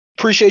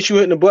Appreciate you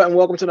hitting the button.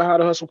 Welcome to the How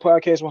to Hustle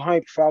podcast with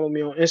HYMPE. Follow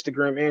me on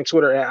Instagram and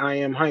Twitter at I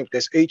am HYMPE.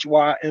 That's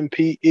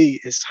HYMPE.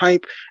 It's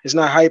HYMPE. It's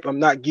not hype. I'm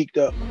not geeked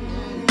up.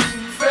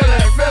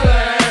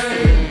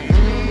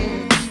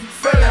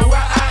 Feeling where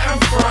I am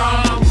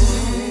from.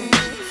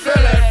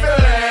 Feeling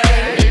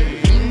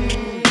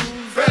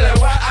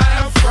where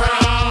I am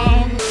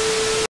from.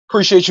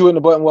 Appreciate you hitting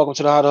the button. Welcome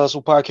to the How to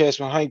Hustle podcast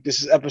with HYMPE. This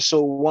is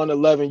episode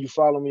 111. You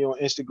follow me on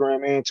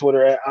Instagram and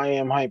Twitter at I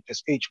am HYMPE.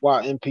 That's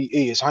HYMPE.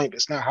 It's HYMPE.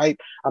 It's not hype.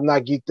 I'm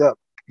not geeked up.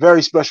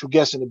 Very special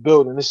guest in the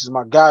building. This is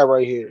my guy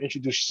right here.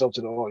 Introduce yourself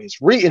to the audience.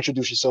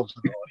 Reintroduce yourself to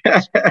the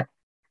audience.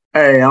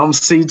 Hey, I'm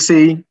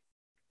CT,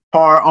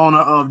 part owner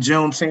of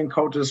Juneteenth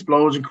Culture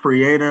Explosion,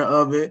 creator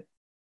of it.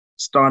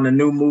 Starting a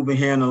new movement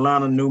here in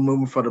Atlanta, new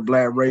movement for the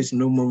Black race,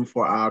 new movement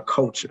for our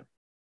culture.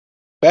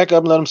 Back up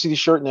and let them see the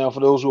shirt now for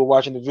those who are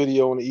watching the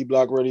video on the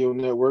E-Block Radio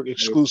Network.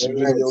 Exclusive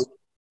video.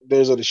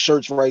 There's the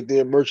shirts right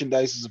there.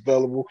 Merchandise is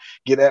available.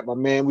 Get at my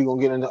man. We're going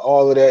to get into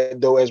all of that,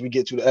 though, as we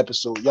get to the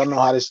episode. Y'all know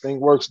how this thing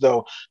works,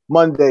 though.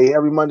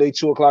 Every Monday,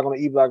 2 o'clock on the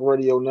E-Block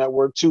Radio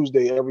Network.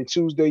 Every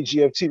Tuesday,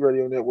 GFT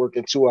Radio Network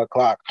at 2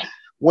 o'clock.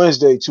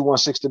 Wednesday,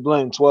 216 The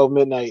Blend, 12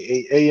 midnight,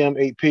 8 a.m.,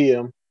 8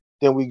 p.m.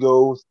 Then we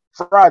go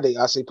Friday,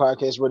 I say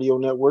Podcast Radio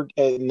Network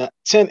at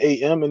 10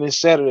 a.m. And then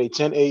Saturday,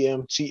 10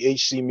 a.m.,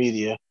 THC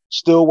Media.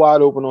 Still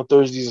wide open on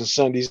Thursdays and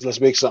Sundays. Let's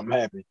make something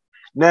happen.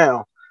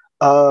 Now,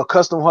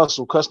 Custom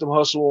Hustle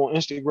on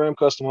Instagram,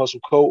 Custom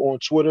Hustle Co. on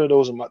Twitter.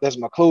 That's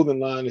my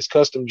clothing line. It's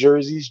custom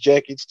jerseys,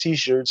 jackets,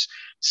 t-shirts,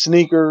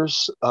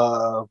 sneakers.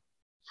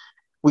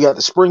 We got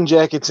the spring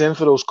jackets in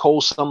for those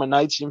cold summer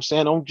nights. You know what I'm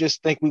saying? Don't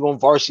just think we're going to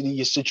varsity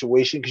your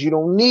situation because you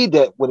don't need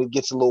that when it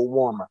gets a little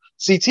warmer.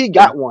 CT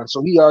got one,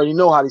 so he already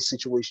know how these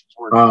situations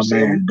work. Oh,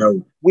 man,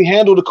 dope. We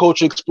handle the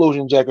culture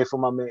explosion jacket for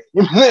my man.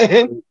 You know what I'm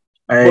saying?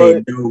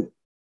 Hey, dope.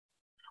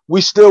 We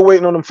still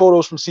waiting on them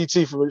photos from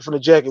CT for the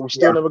jacket. We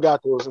still never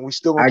got those, and we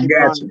still gonna keep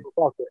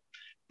about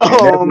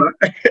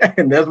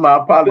that. That's my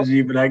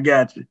apology, but I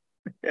got you.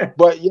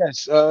 But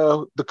yes,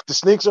 the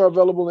sneaks are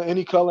available in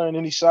any color and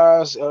any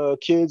size.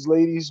 Kids,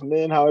 ladies,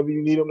 men, however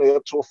you need them. They're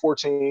up to a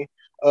 14.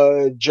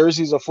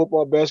 Jerseys are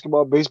football,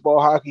 basketball, baseball,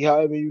 hockey,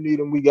 however you need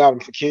them. We got them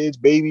for kids,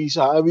 babies,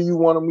 however you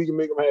want them. We can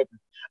make them happen.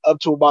 Up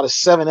to about a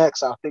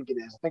 7X, I think it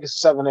is. I think it's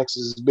 7X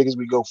is as big as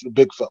we go for the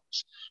big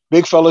fellas.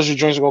 Big fellas, your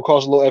drinks are going to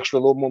cost a little extra,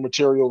 a little more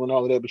material and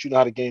all of that, but you know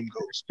how the game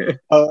goes.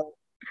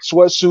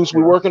 Sweatsuits,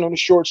 we're working on the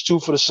shorts too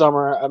for the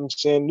summer. I'm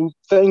saying new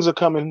things are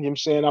coming. You know what I'm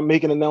saying? I'm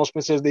making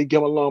announcements as they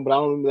come along, but I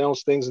don't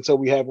announce things until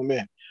we have them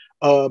in.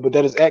 But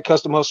that is at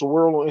Custom Hustle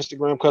World on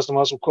Instagram, Custom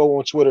Hustle Co.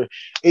 on Twitter.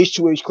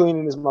 H2H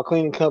Cleaning is my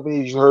cleaning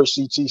company. As you heard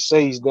CT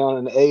say, he's down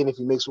in the A, and if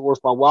he makes it worth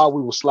my while,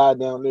 we will slide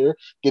down there,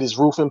 get his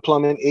roofing,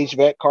 plumbing,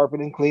 HVAC,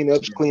 carpeting,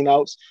 cleanups,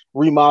 cleanouts,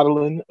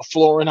 remodeling,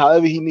 flooring,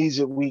 however he needs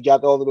it. We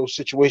got all of those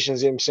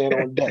situations, you know what I'm saying,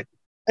 on deck.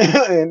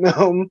 And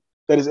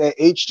that is at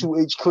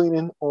H2H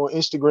Cleaning on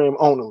Instagram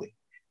only.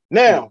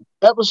 Now,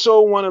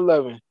 episode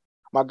 111.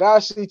 My guy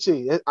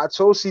CT, I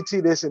told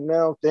CT this, and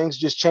now things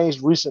just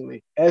changed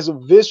recently. As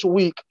of this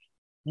week,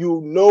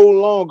 you no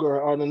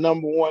longer are the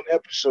number one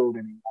episode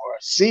anymore.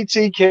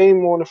 CT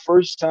came on the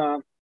first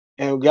time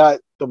and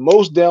got the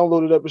most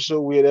downloaded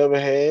episode we had ever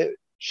had.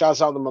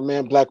 Shouts out to my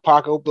man Black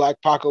Paco. Black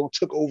Paco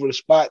took over the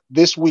spot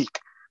this week.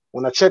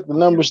 When I checked the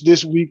numbers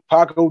this week,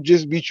 Paco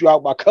just beat you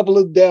out by a couple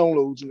of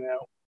downloads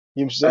now.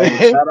 You know what I'm saying?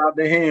 Hey, shout out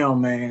to him,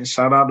 man.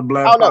 Shout out to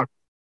Black Paco.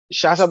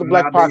 Shout out to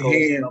Black Paco.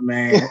 Him,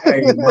 man.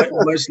 Hey,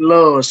 much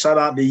love. Shout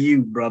out to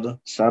you, brother.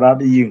 Shout out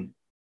to you.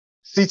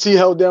 CT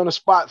held down the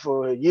spot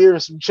for a year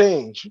and some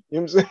change. You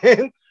know what I'm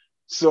saying?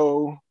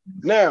 So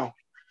now,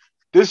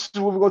 this is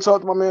what we're going to talk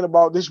to my man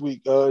about this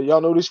week.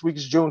 Y'all know this week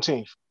is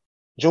Juneteenth.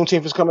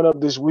 Juneteenth is coming up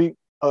this week.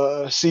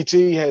 CT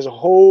has a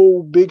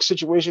whole big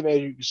situation, as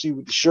you can see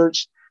with the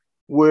shirts,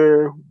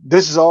 where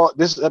this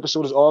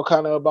episode is all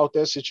kind of about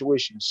that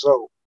situation.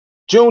 So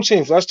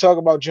Juneteenth, let's talk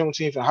about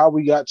Juneteenth and how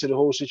we got to the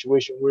whole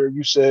situation where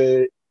you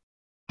said,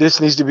 this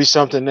needs to be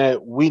something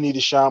that we need to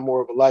shine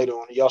more of a light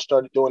on. And y'all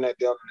started doing that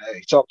down in the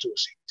A. Talk to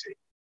us,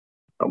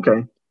 CT.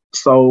 Okay.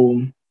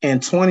 So in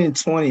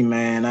 2020,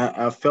 man,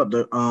 I felt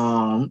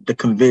the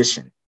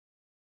conviction.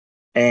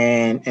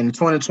 And in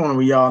 2020,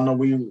 we all know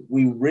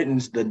we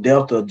witnessed the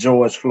death of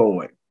George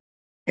Floyd.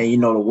 And, you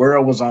know, the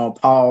world was on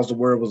pause, the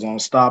world was on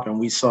stop, and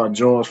we saw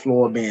George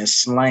Floyd being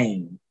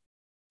slain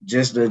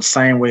just the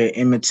same way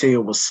Emmett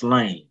Till was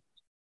slain.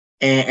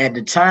 And at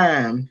the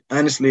time,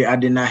 honestly, I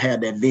did not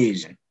have that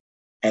vision.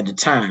 At the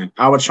time,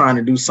 I was trying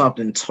to do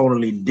something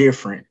totally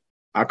different.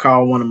 I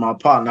called one of my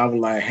partners. I was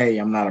like, hey,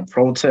 I'm not a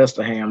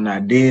protester. Hey, I'm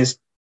not this.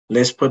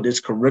 Let's put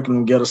this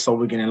curriculum together so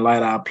we can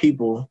enlighten our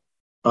people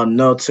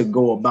enough to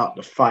go about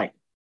the fight.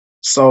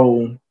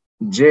 So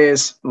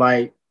just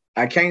like,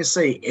 I can't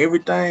say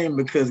everything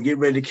because get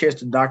ready to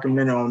catch the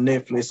documentary on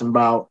Netflix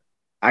about,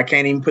 I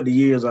can't even put the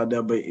years out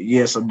there, but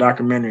yes, a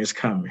documentary is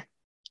coming.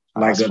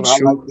 Like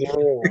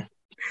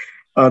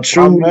a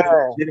true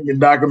legitimate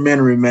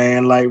documentary,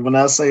 man. Like when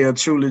I say a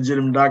true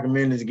legitimate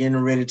documentary is getting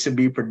ready to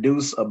be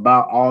produced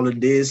about all of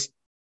this.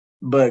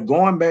 But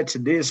going back to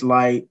this,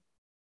 like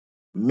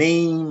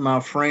me, my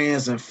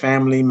friends and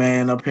family,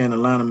 man, up here in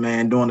Atlanta,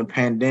 man, during the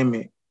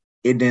pandemic,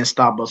 it didn't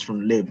stop us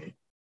from living.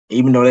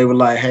 Even though they were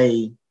like,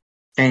 hey,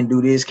 can't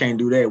do this, can't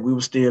do that, we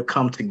would still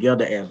come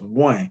together as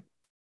one.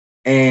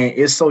 And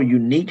it's so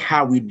unique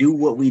how we do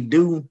what we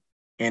do.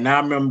 And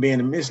I remember being in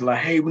the midst, like,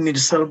 hey, we need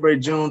to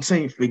celebrate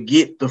Juneteenth.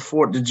 Forget the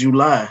 4th of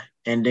July.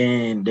 And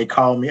then they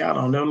called me out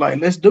on it. They were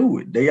like, let's do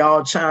it. They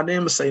all chimed in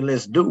and say,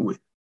 let's do it.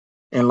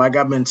 And like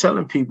I've been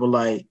telling people,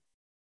 like,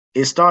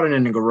 it started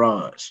in the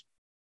garage.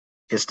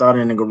 It started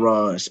in the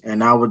garage.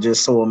 And I was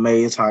just so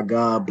amazed how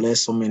God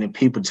blessed so many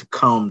people to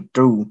come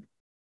through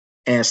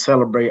and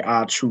celebrate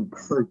our true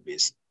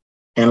purpose.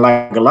 And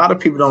like a lot of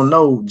people don't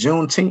know,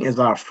 Juneteenth is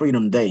our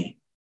Freedom Day.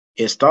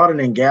 It started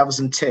in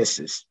Galveston,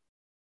 Texas,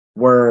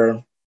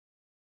 where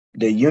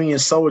the Union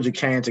soldier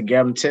came to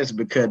Galveston, Texas,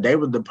 because they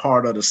were the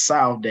part of the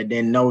South that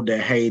didn't know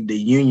that, hey, the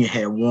Union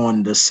had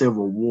won the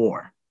Civil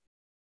War.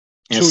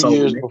 And 2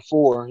 years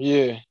before,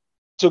 yeah.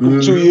 Took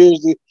them 2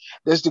 years.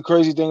 That's the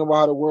crazy thing about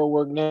how the world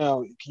works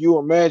now. Can you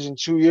imagine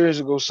 2 years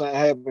ago something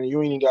happened and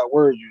you ain't even got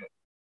word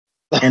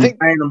yet? And the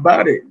thing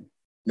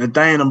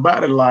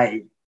about it,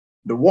 like,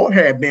 the war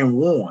had been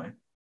won.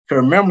 To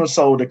remember,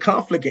 so the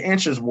conflict of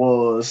interest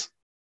was,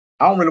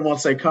 I don't really want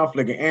to say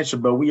conflict of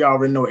interest, but we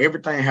already know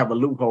everything have a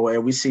loophole.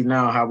 And we see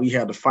now how we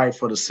had to fight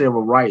for the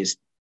civil rights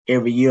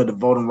every year, the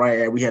Voting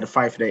Rights Act, we had to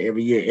fight for that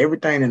every year.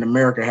 Everything in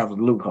America has a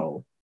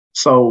loophole.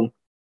 So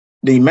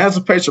the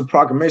Emancipation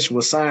Proclamation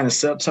was signed in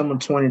September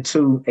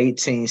 22,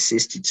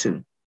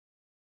 1862.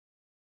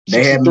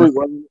 They had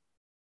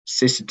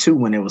 62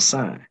 when it was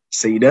signed.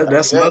 See,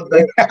 that's another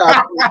thing.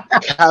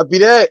 Copy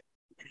that.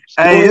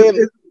 Hey,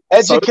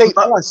 educate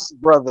us,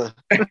 brother.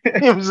 You know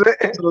what I'm saying?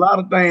 It's a lot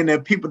of things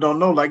that people don't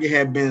know, like it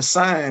had been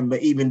signed,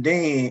 but even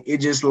then, it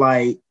just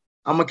like,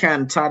 I'm gonna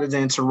kind of tie it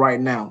into right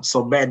now.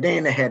 So back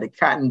then, they had the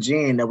cotton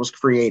gin that was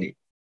created.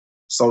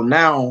 So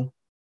now,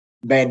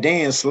 back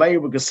then,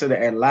 slaves were considered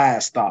as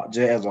livestock,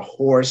 just as a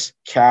horse,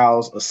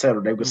 cows,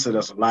 etc. They were considered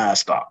as a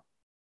livestock.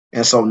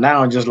 And so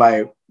now, just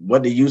like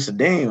what the use of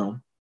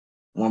them,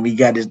 when we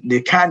got this,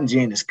 the cotton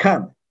gin is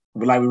coming,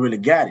 but like we really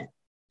got it.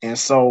 And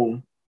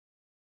so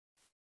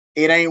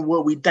it ain't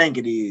what we think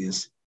it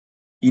is.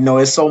 You know,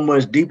 it's so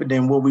much deeper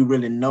than what we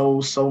really know,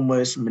 so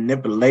much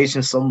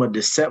manipulation, so much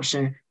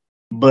deception.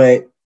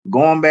 But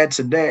going back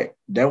to that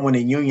when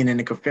the Union and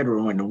the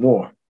Confederate went to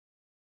war.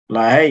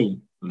 Like, hey,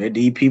 let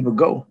these people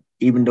go.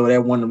 Even though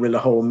that wasn't really the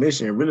whole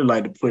mission, it really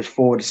like to push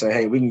forward to say,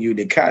 hey, we can use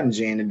the cotton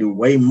gin and do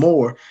way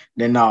more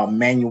than our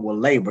manual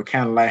labor,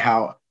 kind of like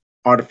how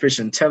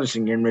artificial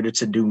intelligence getting ready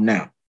to do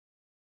now.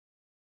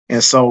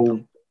 And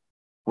so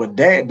with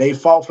that, they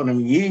fought for them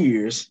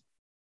years.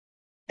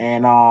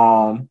 And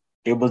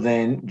it was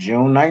in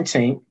June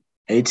 19th,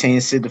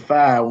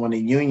 1865, when the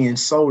Union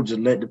soldiers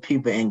let the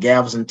people in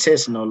Galveston,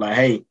 Texas know, like,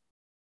 hey,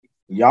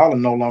 y'all are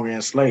no longer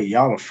enslaved.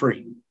 Y'all are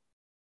free.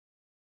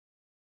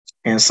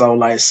 And so,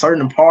 like,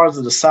 certain parts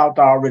of the South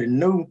I already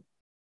knew,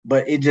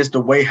 but it just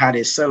the way how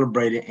they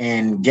celebrated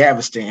in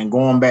Galveston. And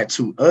going back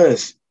to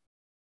us,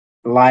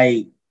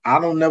 like, I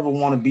don't never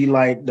want to be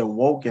like the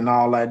woke and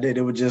all like that.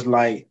 It was just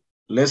like,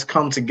 let's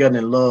come together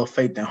in love,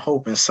 faith, and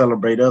hope and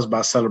celebrate us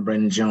by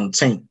celebrating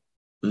Juneteenth.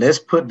 Let's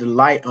put the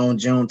light on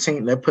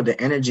Juneteenth. Let's put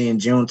the energy in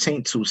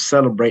Juneteenth to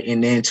celebrate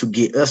and then to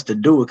get us to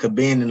do it. Because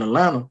being in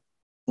Atlanta,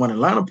 when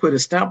Atlanta put a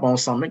stamp on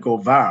something, it go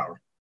viral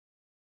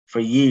for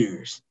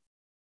years.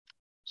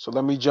 So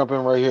let me jump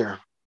in right here.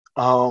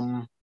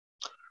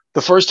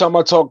 The first time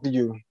I talked to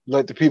you,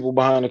 like the people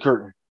behind the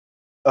curtain,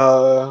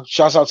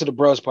 shouts out to the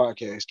Bros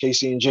podcast,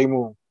 Casey and J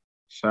Moon.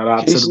 Shout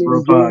out to the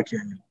Bros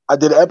podcast. I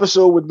did an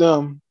episode with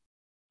them.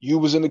 You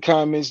was in the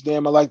comments,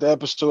 damn, I like the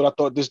episode. I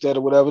thought this, that,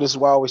 or whatever. This is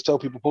why I always tell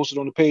people post it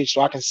on the page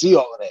so I can see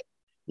all of that.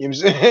 You know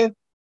what I'm saying?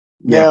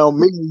 Yeah. Now,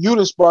 me and you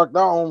done sparked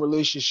our own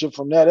relationship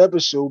from that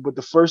episode, but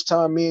the first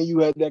time me and you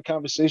had that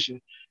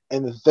conversation,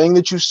 and the thing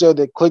that you said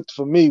that clicked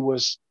for me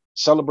was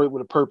celebrate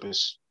with a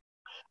purpose.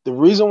 The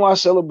reason why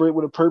celebrate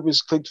with a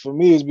purpose clicked for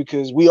me is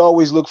because we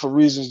always look for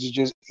reasons to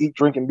just eat,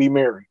 drink, and be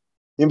merry.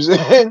 You know what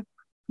I'm saying?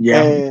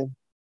 Yeah. And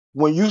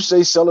when you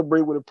say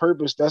celebrate with a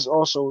purpose, that's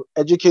also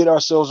educate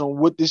ourselves on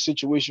what this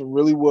situation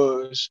really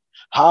was,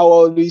 how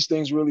all of these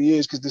things really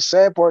is. Because the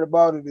sad part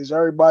about it is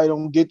everybody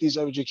don't get this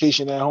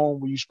education at home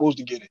when you're supposed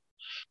to get it.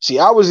 See,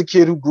 I was a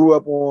kid who grew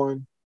up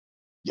on,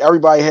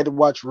 everybody had to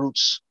watch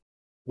Roots.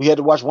 We had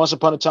to watch Once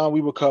Upon a Time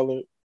We Were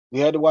Colored. We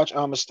had to watch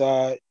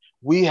Amistad.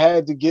 We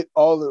had to get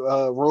all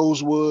the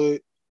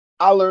Rosewood.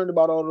 I learned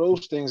about all of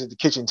those things at the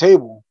kitchen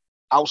table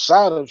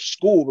outside of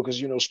school because,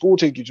 you know, school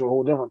takes you to a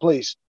whole different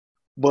place.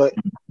 But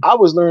I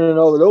was learning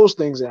all of those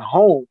things at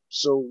home.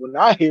 So when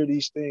I hear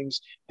these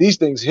things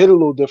hit a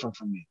little different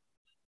for me.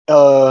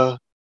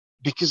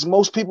 Because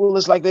most people,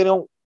 it's like they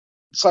don't,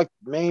 it's like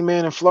main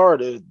man in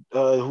Florida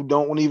who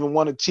don't even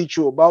want to teach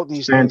you about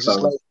these things. It's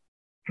like,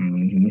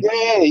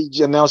 yeah,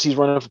 he announced he's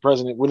running for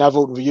president. We're not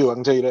voting for you. I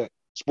can tell you that.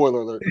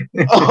 Spoiler alert.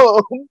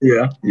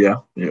 Yeah.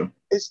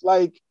 It's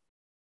like,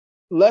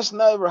 let's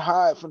never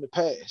hide from the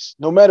past,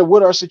 no matter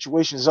what our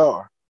situations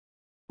are.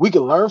 we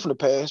can learn from the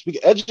past, we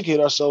can educate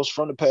ourselves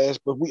from the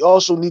past, but we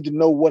also need to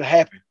know what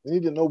happened. We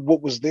need to know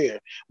what was there.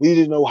 We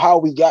need to know how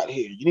we got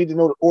here. You need to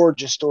know the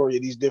origin story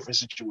of these different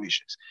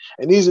situations.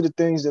 And these are the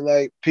things that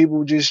like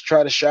people just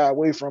try to shy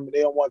away from, and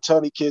they don't want to tell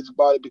their kids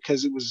about it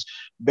because it was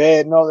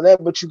bad and all of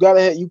that. But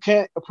you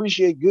can't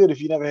appreciate good if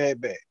you never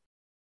had bad.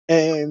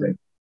 And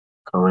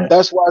correct.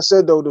 that's why I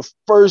said, though, the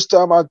first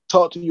time I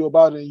talked to you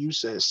about it, and you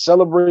said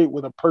celebrate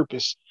with a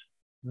purpose.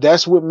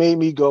 That's what made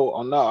me go,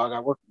 oh no, I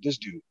gotta work with this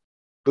dude.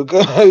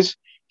 Because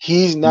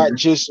he's not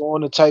just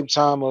on the type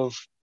time of,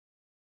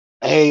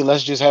 hey,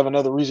 let's just have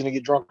another reason to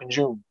get drunk in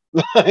June,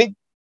 like,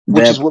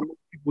 which is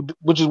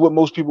what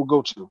most people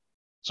go to.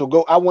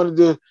 So I wanted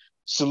to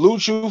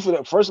salute you for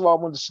that. First of all,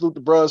 I wanted to salute the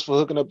bros for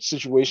hooking up the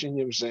situation. You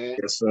know what I'm saying?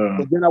 Yes, sir.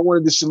 But then I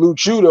wanted to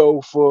salute you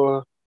though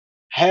for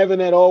having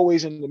that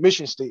always in the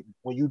mission statement.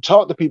 When you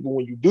talk to people,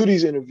 when you do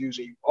these interviews,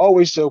 and you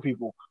always tell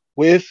people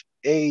with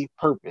a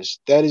purpose.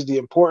 That is the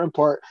important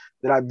part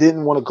that I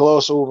didn't want to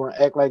gloss over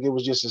and act like it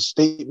was just a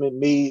statement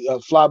made, a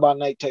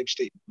fly-by-night type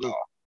statement. No.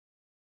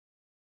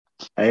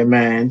 Hey,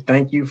 man,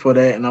 thank you for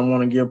that. And I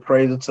want to give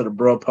praise to the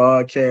Bro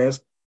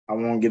Podcast. I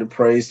want to give a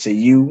praise to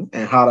you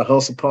and How to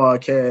Hustle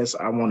Podcast.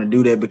 I want to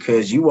do that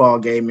because you all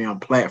gave me a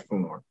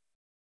platform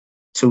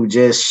to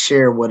just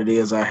share what it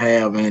is I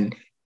have. And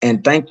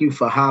thank you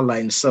for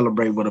highlighting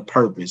Celebrate with a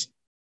Purpose.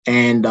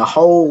 And the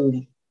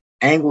whole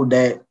angle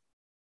that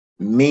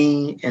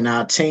me and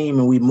our team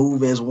and we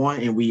move as one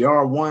and we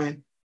are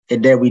one,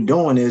 and that we're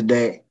doing is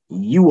that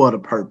you are the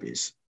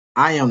purpose.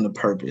 I am the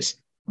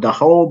purpose. The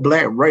whole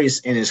Black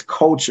race and its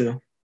culture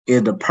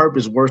is the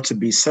purpose worth to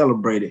be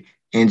celebrated.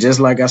 And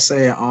just like I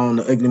said on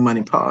the Ugly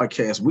Money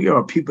podcast, we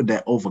are people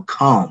that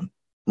overcome.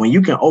 When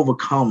you can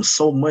overcome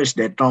so much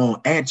that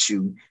thrown at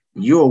you,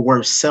 you're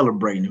worth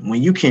celebrating.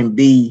 When you can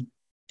be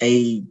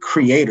a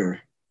creator,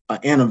 an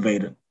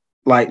innovator,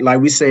 like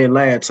we said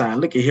last time,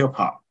 look at hip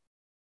hop.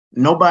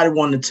 Nobody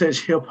wanted to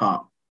touch hip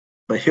hop,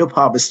 but hip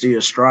hop is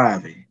still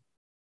striving.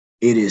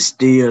 It is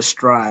still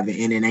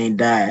striving, and it ain't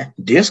died.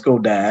 Disco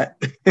died.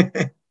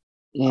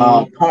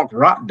 Punk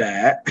rock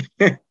died.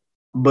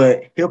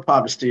 But hip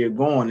hop is still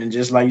going. And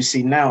just like you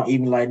see now,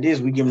 even like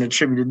this, we giving a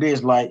tribute to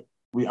this, like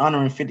we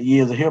honoring 50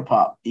 years of hip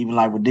hop, even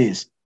like with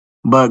this.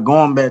 But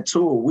going back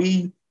to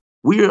it,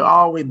 we have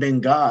always been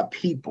God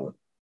people.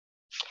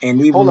 And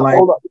even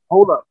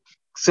hold up.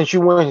 Since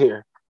you went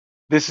here,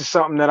 this is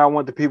something that I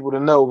want the people to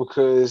know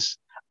because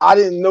I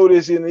didn't know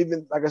this. And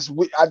even like I said,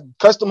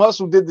 Custom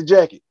Hustle did the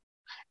jacket,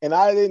 and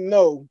I didn't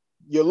know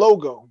your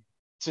logo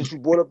since you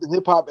brought up the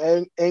hip hop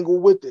angle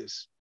with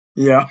this.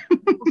 Yeah.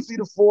 People see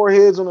the four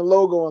heads on the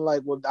logo and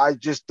like, well, I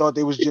just thought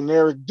they was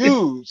generic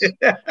dudes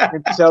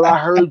until I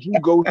heard you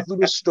go through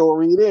the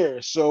story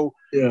there. So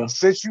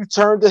since you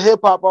turned to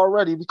hip hop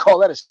already, we call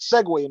that a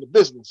segue in the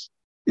business.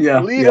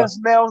 Lead us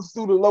now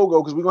through the logo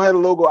because we're gonna have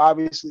the logo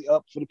obviously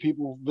up for the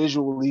people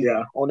visually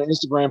on the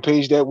Instagram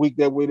page that week.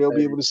 That way they'll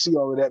be able to see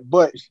all of that.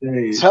 But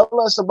tell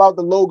us about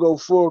the logo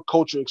for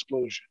Culture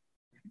Explosion.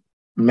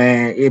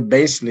 Man, it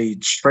basically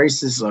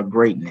traces of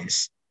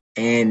greatness.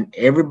 And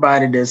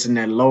everybody that's in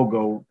that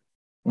logo,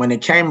 when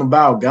it came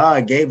about,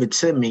 God gave it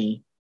to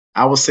me.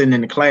 I was sitting in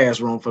the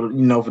classroom for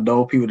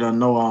those people that don't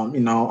know,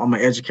 I'm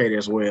an educator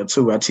as well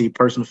too. I teach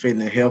personal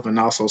fitness and health and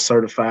also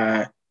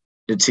certified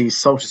to teach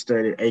social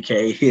study,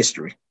 aka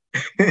history.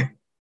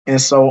 And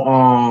so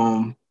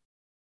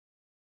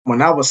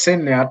when I was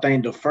sitting there, I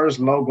think the first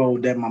logo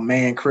that my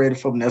man created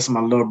for me, that's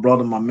my little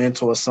brother, my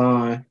mentor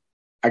son.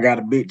 I got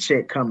a big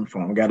check coming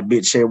for him. I got a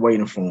big check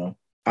waiting for him.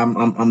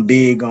 I'm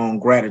big on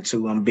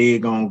gratitude. I'm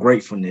big on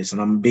gratefulness,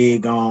 and I'm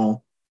big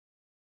on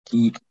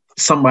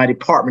somebody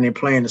partnering and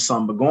playing to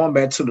something. But going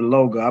back to the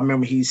logo, I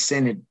remember he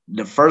sent it.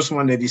 The first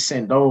one that he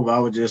sent over, I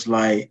was just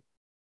like,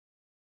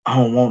 I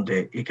don't want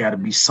that. It got to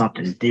be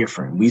something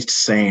different. We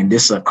saying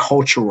this is a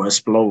cultural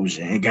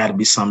explosion. It got to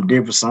be something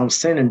different. So I'm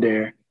sitting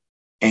there,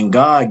 and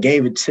God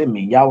gave it to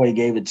me. Yahweh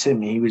gave it to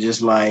me. He was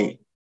just like,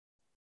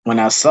 when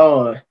I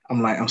saw it,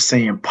 I'm like, I'm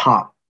seeing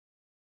Pop.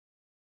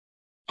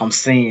 I'm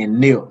seeing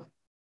Neil.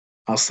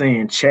 I'm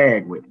seeing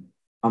Chadwick.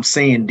 I'm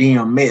seeing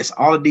DMS.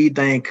 All of these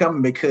things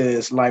coming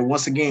because, like,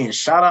 once again,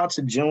 shout out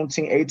to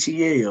Juneteenth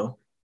ATL.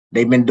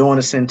 They've been doing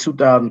this since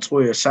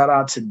 2012. Shout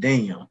out to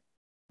them.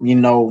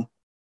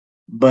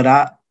 But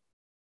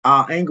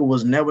our angle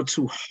was never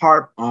to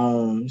harp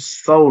on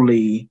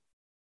solely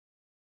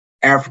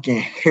African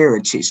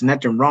heritage.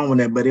 Nothing wrong with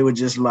that, but it was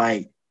just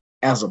like,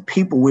 as a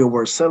people, we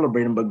were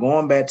celebrating. But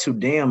going back to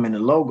them and the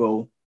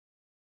logo,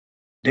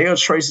 their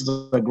traces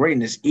of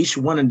greatness, each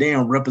one of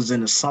them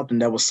represented something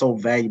that was so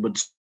valuable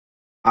to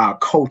our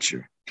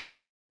culture.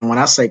 And when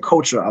I say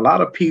culture, a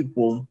lot of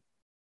people,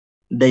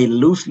 they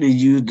loosely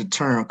use the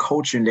term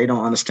culture and they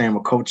don't understand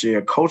what culture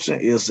is. Culture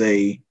is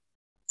a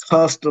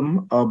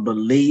custom, a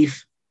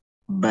belief,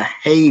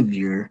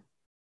 behavior,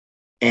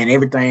 and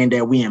everything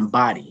that we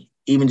embody.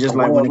 Even just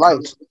like when it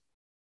comes to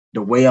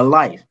the way of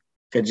life.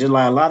 Because just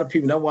like a lot of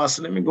people, that's why I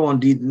said, let me go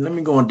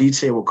in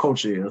detail what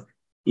culture is.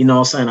 You know what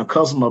I'm saying? A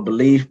custom of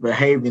belief,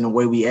 behavior, and the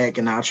way we act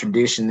in our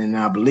tradition and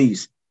our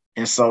beliefs.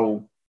 And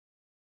so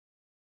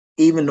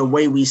even the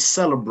way we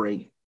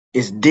celebrate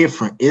is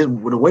different. The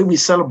way we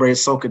celebrate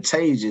is so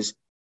contagious,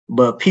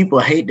 but people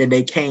hate that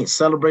they can't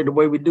celebrate the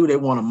way we do. They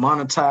want to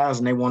monetize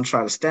and they want to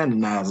try to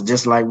standardize.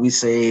 Just like we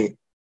said,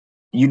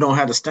 you don't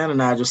have to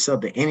standardize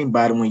yourself to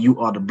anybody when you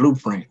are the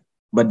blueprint.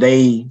 But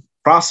they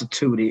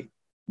prostitute it,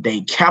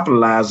 they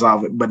capitalize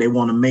off it, but they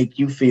want to make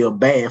you feel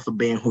bad for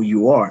being who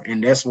you are.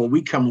 And that's what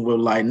we come with,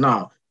 like,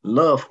 nah,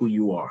 love who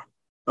you are,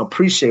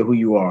 appreciate who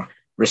you are,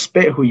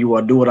 respect who you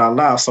are, do it out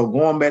loud. So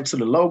going back to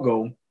the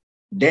logo,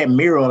 that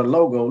mirror of the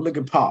logo, look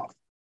at Pop.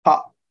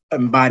 Pop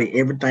embodied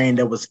everything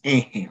that was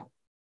in him.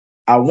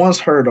 I once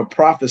heard a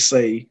prophet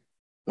say,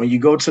 when you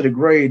go to the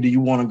grave, do you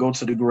want to go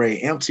to the grave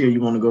empty or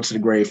you want to go to the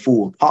grave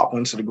full? Pop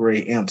went to the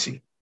grave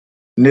empty.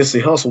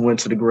 Nipsey Hussle went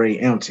to the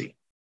grave empty.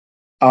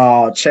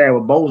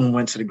 Chadwick Boseman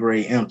went to the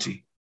grave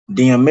empty.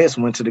 DMX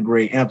went to the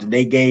grave empty.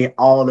 They gave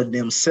all of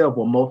themselves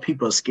what most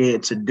people are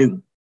scared to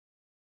do.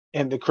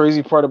 And the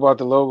crazy part about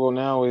the logo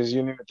now is you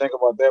didn't even think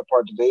about that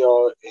part that they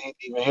all ain't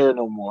even here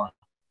no more.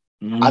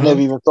 Mm-hmm. I never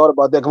even thought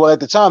about that. Well, at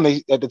the time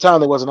they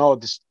wasn't all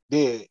just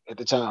dead at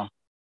the time.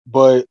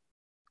 But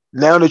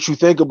now that you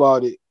think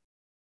about it,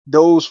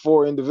 those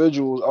 4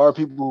 individuals are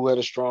people who had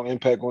a strong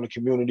impact on the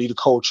community, the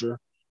culture,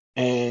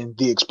 and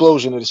the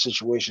explosion of the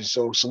situation.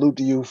 So salute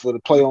to you for the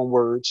play on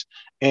words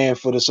and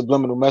for the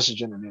subliminal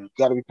messaging in there. You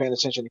got to be paying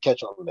attention to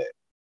catch all of that.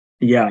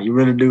 Yeah, you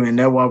really do. And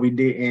that's why we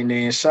did. And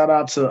then shout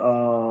out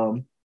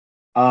to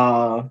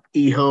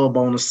E-Hub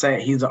on the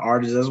set. He's an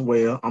artist as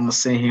well. I'm going to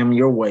send him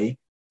your way.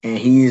 And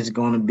he is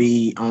going to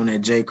be on that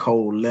J.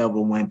 Cole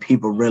level when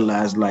people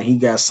realize, like, he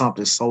got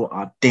something so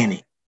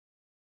authentic.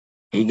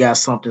 He got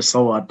something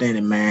so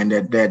authentic, man,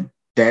 that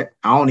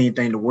I don't even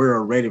think the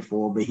world ready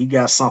for, but he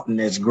got something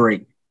that's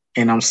great.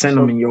 And I'm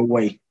sending him in your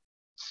way.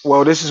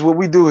 Well, this is what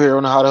we do here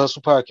on the How to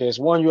Hustle podcast.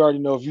 1, you already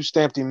know if you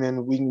stamped him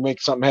in, we can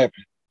make something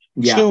happen.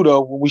 Yeah. 2,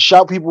 though, when we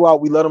shout people out,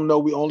 we let them know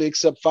we only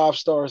accept 5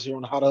 stars here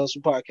on the How to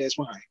Hustle podcast.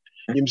 You know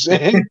what I'm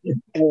saying?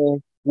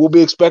 And we'll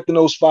be expecting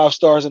those 5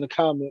 stars in the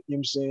comment, you know what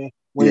I'm saying,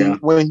 when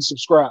he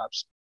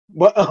subscribes.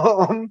 But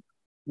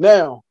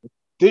now,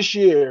 this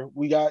year,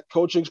 we got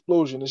Culture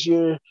Explosion. This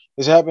year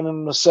is happening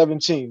on the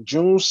 17th,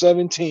 June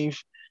 17th.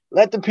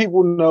 Let the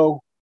people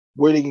know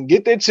where they can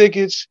get their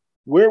tickets,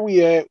 where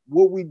we at,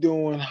 what we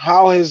doing,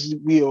 how has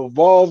we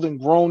evolved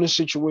and grown this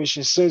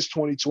situation since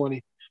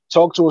 2020.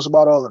 Talk to us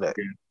about all of that.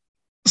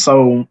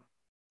 So,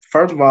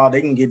 first of all,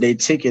 they can get their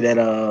ticket at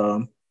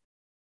on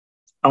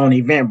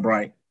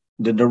Eventbrite.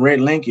 The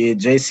direct link is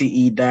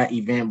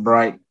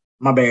jce.eventbrite.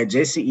 My bad,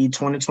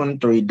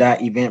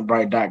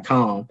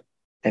 jce2023.eventbrite.com.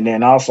 And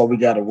then also we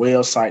got a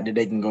website that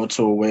they can go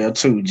to as well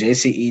too,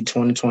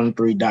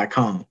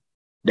 jce2023.com.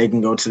 They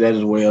can go to that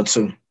as well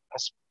too.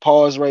 Let's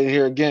pause right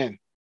here again.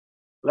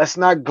 Let's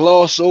not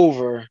gloss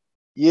over.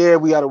 Yeah,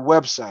 we got a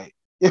website.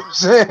 You know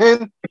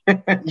what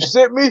I'm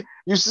saying?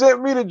 You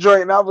sent me the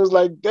joint, and I was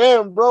like,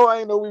 damn, bro, I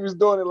didn't know we was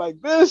doing it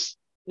like this.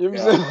 You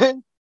know what I'm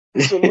saying?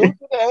 Salute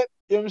to that.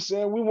 You know what I'm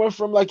saying? We went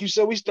from, like you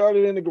said, we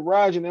started in the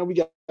garage and now we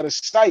got a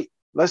site.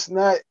 Let's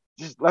not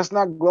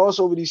gloss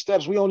over these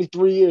steps. We only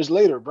 3 years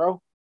later,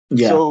 bro.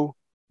 Yeah. So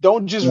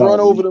don't just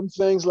run over them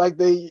things like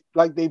they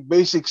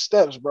basic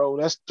steps, bro.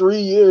 That's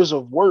 3 years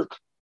of work.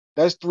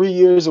 That's 3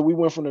 years that we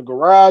went from the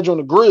garage on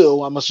the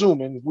grill. I'm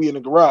assuming we in the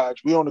garage.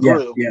 We on the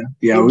grill. Yeah.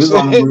 You know we was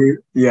on the grill.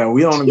 Yeah,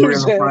 we on the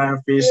grill and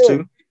frying fish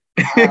too.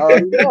 I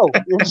already know. You know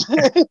what I'm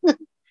saying?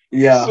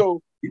 Yeah.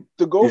 So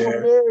to go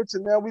from there to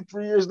now, we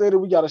 3 years later,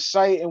 we got a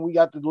site and we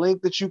got the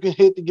link that you can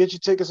hit to get your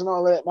tickets and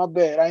all that. My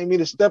bad. I ain't mean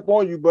to step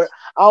on you, but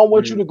I don't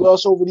want you to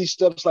gloss over these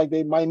steps like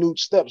they minute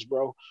steps,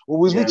 bro. What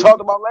was we talked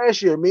about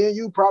last year? Me and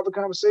you, private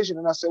conversation.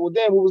 And I said, well,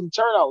 damn, what was the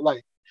turnout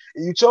like?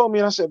 And you told me,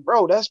 and I said,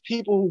 bro, that's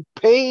people who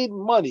paid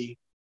money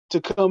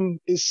to come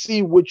and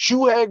see what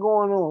you had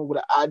going on with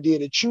the idea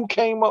that you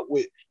came up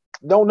with.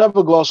 Don't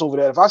never gloss over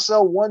that. If I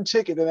sell 1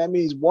 ticket, then that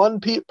means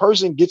one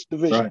person gets the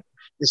vision. Right.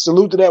 And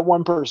salute to that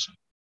one person.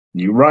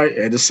 You're right.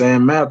 At the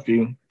same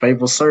Matthew,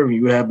 faithful servant,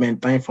 you have been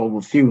thankful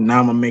over few. Now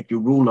I'm gonna make you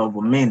rule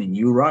over many.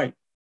 You're right.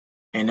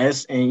 And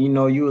you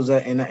know, you was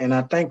that, and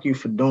I thank you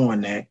for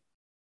doing that.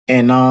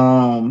 And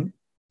man,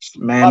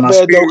 my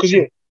bad though,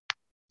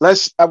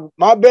 because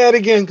my bad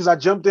again, because I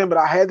jumped in, but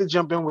I had to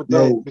jump in with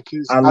that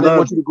because I didn't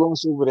want you to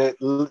gloss over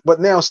that. But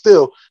now,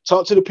 still,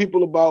 talk to the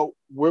people about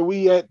where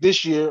we at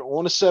this year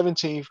on the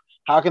 17th.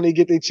 How can they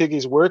get their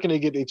tickets? Where can they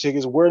get their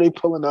tickets? Where are they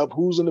pulling up?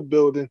 Who's in the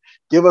building?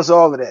 Give us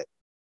all of that.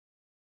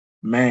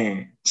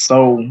 Man,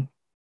 so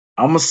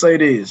I'm going to say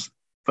this.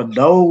 For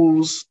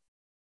those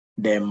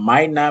that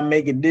might not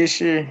make it this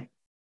year,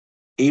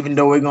 even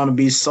though we're going to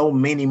be so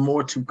many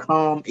more to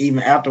come,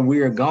 even after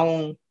we are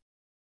gone,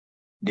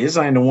 this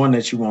ain't the one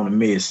that you want to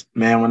miss.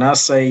 Man, when I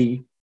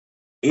say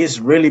it's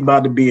really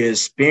about to be an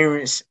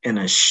experience and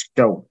a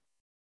show.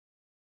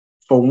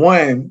 For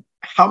one,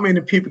 how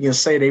many people can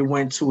say they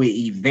went to an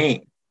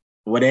event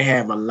where they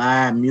have a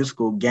live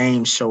musical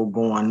game show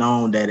going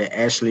on that are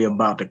actually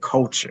about the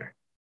culture?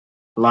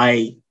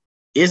 Like,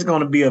 it's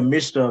going to be a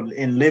mixture of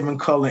in living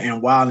color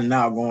and wilding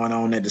out going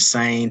on at the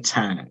same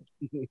time.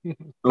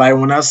 Like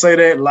when I say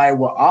that, like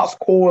with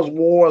Oscor's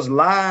Wars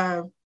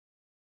Live,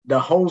 the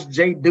host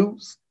Jay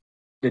Dukes,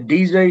 the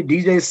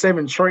DJ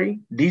 7 Trey,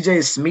 DJ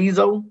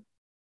Smeezo,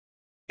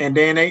 and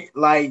then they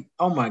like,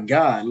 oh my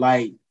God,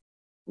 like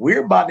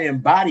we're about to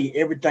embody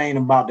everything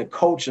about the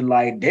culture.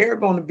 Like they're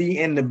going to be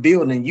in the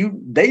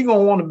building. They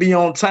gonna want to be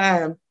on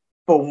time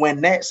for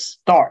when that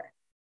start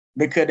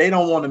because they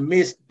don't want to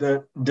miss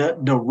the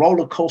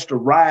roller coaster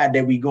ride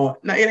that we going.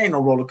 No, it ain't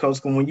no roller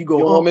coaster. When you You don't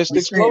go want up, to miss we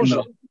the standing explosion.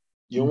 up.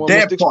 You don't want to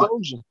miss That the part.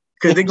 explosion.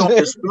 Because they're going to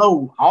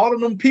explode. All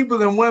of them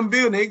people in one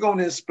building, they're going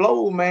to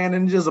explode, man.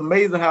 And it's just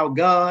amazing how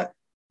God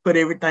put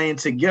everything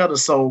together.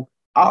 So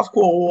Oscar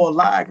War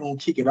Live going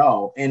to kick it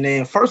off. And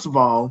then, first of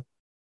all,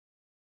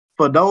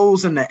 for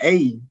those in the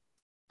A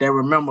that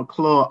remember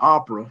Club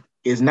Opera,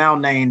 is now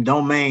named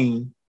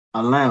Domain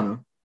Atlanta.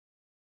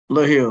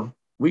 Look here,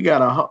 we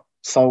got a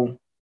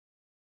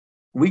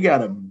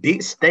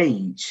big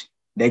stage.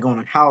 They're going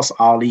to house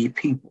all these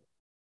people.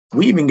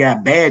 We even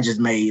got badges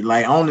made.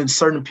 Like only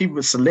certain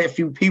people, select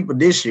few people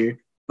this year,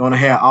 gonna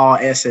have all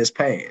access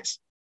pass.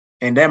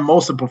 And that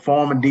mostly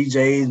performing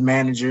DJs,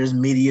 managers,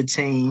 media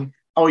team.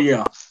 Oh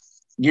yeah.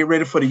 Get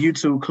ready for the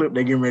YouTube clip.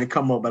 They're getting ready to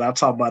come up, but I'll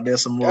talk about that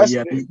some more. That's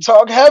Yeah.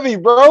 talk heavy,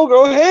 bro.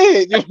 Go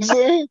ahead. You know what I'm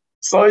saying?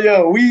 So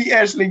yeah, we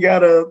actually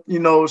got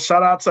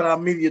shout out to our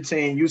media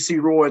team,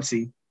 UC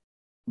Royalty,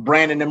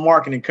 Brandon and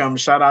marketing coming.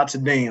 Shout out to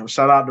them.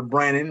 Shout out to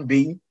Brandon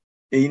B.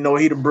 And,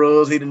 he the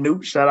bros, he the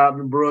noob. Shout out to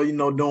the bro,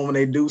 doing what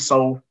they do.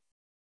 So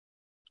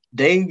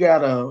they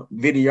got a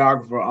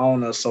videographer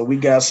on us, so we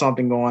got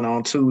something going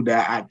on too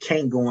that I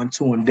can't go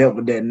into in depth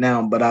with that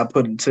now, but I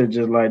put it to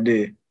just like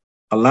this.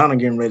 Alana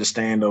getting ready to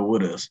stand up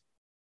with us.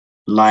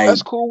 Like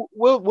that's cool.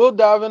 We'll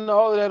dive into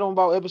all of that on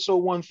about episode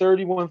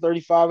 130,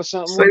 135 or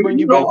something. say, We'll bring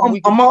you back.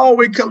 I'm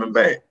always coming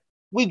back.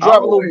 We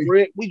drop Always.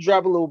 we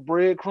drop a little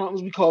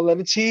breadcrumbs. We call that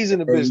a cheese in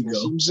the There you business. go.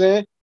 You know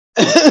what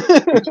I'm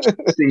saying?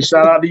 See,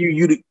 shout out to you.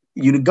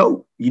 You the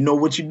GOAT. You know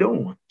what you're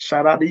doing.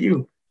 Shout out to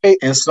you. Paid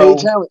And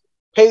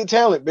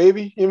talent,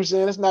 baby. You know what I'm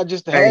saying? It's not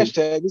just a hey,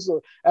 hashtag.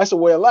 That's a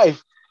way of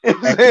life. You know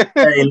what I'm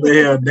hey,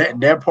 saying? yeah,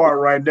 that part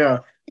right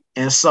there.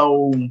 And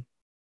so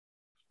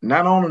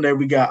not only that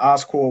we got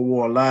Oscar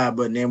War Live,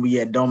 but then we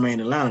had Domain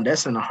Atlanta.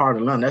 That's in the heart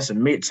of Atlanta. That's in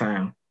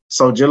Midtown.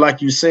 So just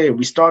like you said,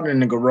 we started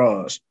in the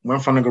garage.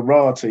 Went from the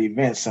garage to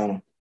event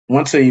center.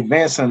 Went to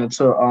event center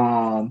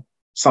to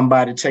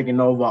somebody taking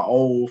over an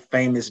old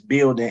famous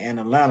building in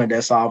Atlanta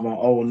that's off on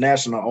Old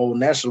National. Old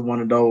National, one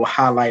of those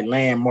highlight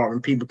landmark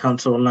when people come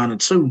to Atlanta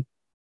too.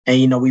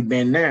 And we've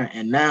been there.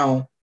 And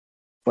now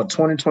for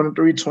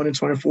 2023,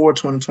 2024,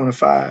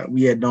 2025,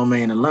 we had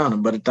Domain Atlanta.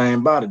 But the thing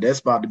about it, that's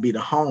about to be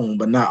the home,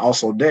 but not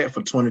also that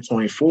for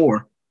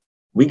 2024.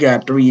 We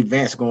got 3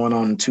 events going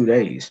on in 2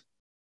 days.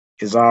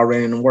 It's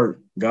already in the work.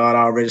 God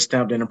already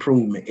stamped an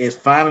improvement. It's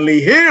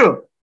finally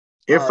here.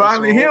 It's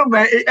finally here,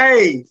 man.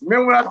 Hey,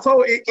 remember what I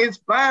told you? It's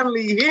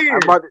finally here.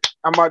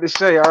 I'm about to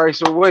say, all right,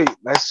 so wait,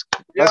 let's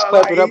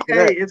clap it up for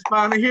that. It's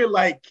finally here,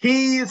 like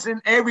keys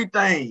and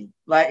everything.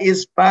 Like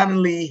it's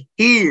finally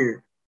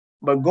here.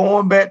 But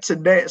going back to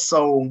that,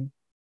 so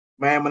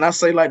man, when I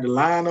say like the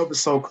lineup is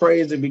so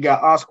crazy, we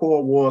got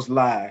Oscar Wars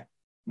Live.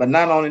 But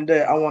not only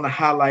that, I want to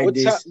highlight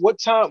this. What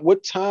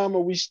time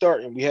are we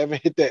starting? We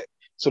haven't hit that.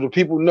 So the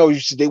people know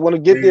they want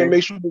to get there and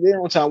make sure they're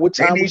there on time. What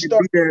time we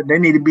start? They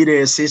need to be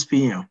there at 6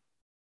 p.m.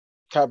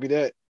 Copy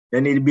that. They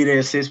need to be there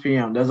at 6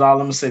 p.m. That's all I'm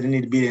gonna say. They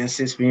need to be there at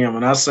 6 p.m.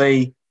 And I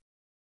say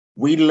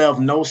we left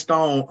no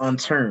stone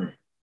unturned.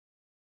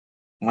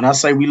 When I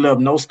say we left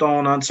no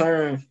stone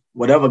unturned,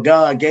 whatever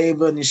God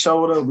gave us and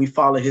showed us, we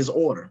follow his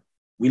order.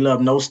 We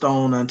left no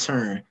stone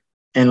unturned.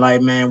 And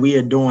like, man, we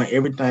are doing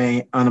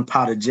everything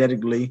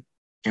unapologetically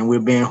and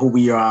we're being who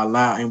we are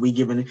allowed. And we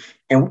giving it.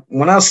 And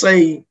when I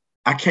say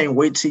I can't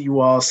wait till you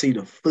all see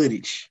the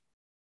footage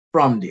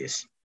from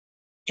this.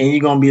 And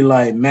you're gonna be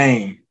like,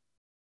 man,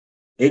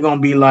 it's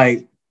gonna be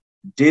like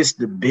this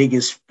the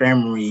biggest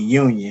family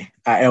reunion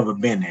I ever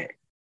been at.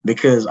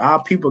 Because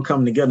our people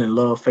come together in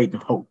love, faith,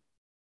 and hope.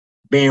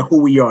 Being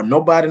who we are.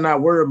 Nobody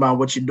not worried about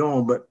what you're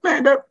doing, but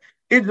man,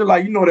 it's just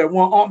like that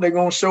one aunt they're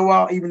gonna show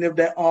out, even if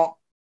that aunt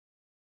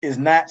is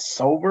not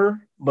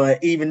sober. But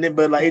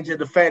it's just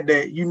the fact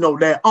that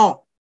that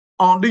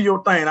aunt, do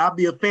your thing. I'll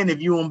be offended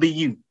if you won't be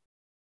you.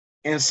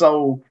 And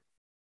so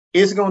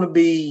it's gonna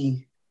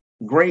be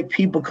great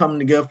people coming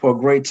together for a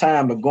great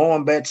time. But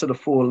going back to the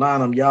full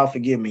lineup, y'all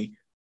forgive me.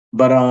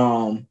 But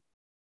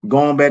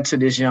going back to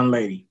this young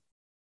lady.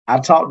 I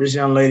taught this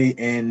young lady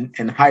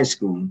in high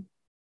school.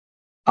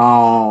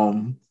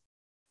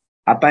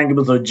 I think it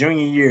was her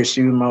junior year.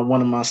 She was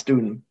one of my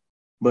students.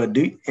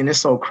 And it's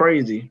so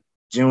crazy.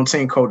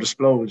 Juneteenth Cold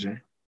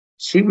Explosion.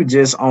 She was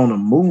just on a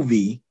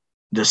movie,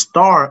 the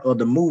star of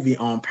the movie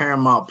on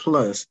Paramount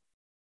Plus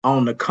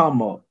on the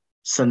come up.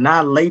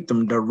 Sanaa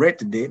Lathan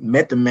directed it,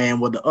 met the man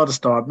with the other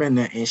star been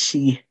there, and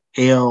she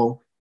held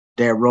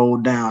that role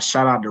down.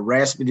 Shout out to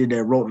Raspity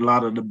that wrote a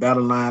lot of the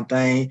battle line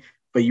thing.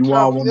 But you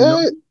all want to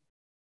know.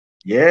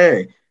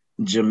 Yeah.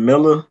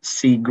 Jamila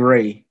C.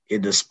 Gray is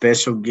the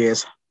special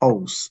guest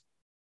host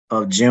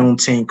of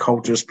Juneteenth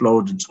Culture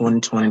Explosion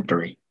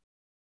 2023.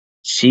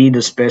 She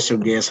the special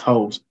guest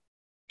host.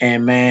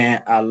 And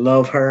man, I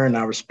love her and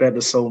I respect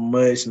her so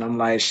much. And I'm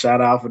like,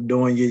 shout out for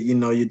doing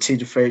your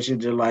teacher face.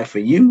 Just like for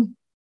you,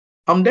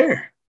 I'm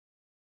there.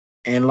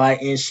 And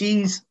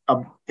she's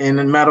and as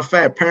a matter of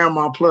fact,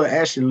 Paramount Plus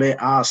actually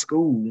let our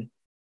school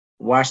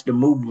watch the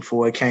movie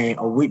before it came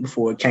a week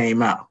before it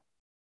came out.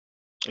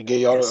 And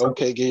get y'all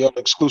an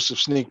exclusive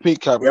sneak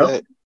peek copy of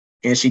that.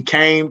 And she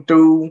came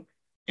through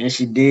and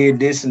she did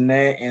this and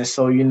that. And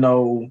so,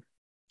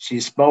 she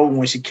spoke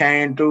when she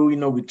came through,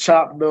 we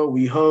chopped up,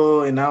 we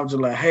hugged, and I was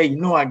just like, hey,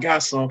 I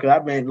got some. Because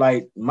I've been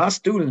like,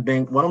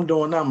 what I'm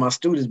doing now, my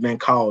students been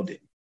called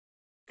it.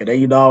 Because they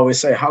used to always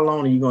say, how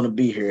long are you going to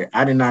be here?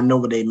 I did not know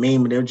what they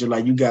mean, but they were just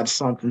like, you got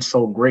something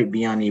so great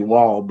beyond your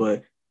wall.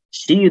 But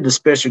she is the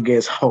special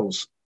guest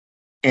host.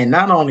 And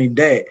not only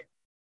that,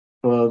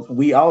 but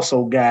we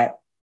also got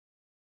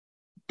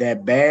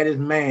that baddest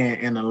man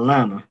in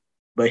Atlanta,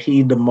 but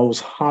he's the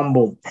most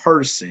humble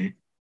person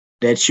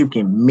that you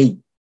can meet.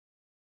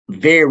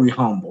 Very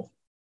humble.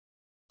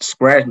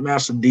 Scratch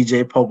Master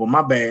DJ Popo,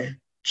 my bad.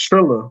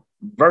 Trilla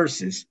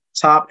versus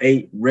top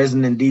 8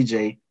 resident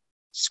DJ,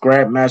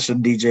 Scrap Master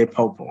DJ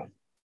Popo.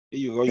 There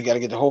you go. You got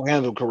to get the whole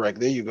handle correct.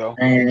 There you go.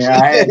 And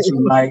I had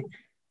to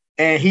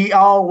and he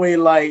always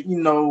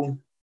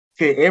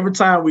every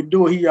time we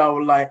do it, he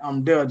always like,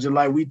 I'm there. Just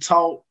like we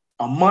talked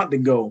a month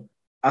ago.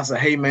 I said,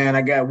 hey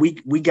man,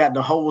 we got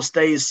the whole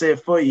stage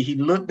set for you. He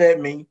looked at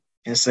me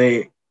and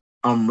said,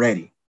 I'm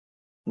ready.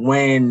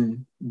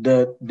 When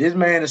this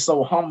man is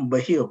so humble,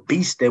 but he a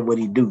beast at what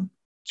he do.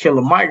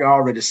 Killer Mike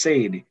already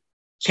said it.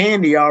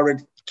 Candy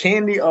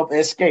of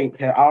Escape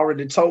had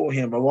already told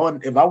him,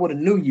 if I would have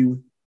knew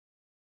you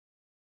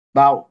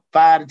about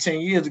 5 to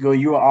 10 years ago,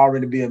 you would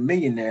already be a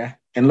millionaire.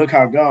 And look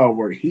how God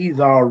worked. He's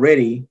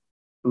already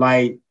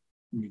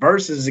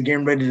Versus is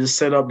getting ready to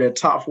set up that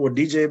top 4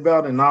 DJ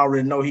belt, and I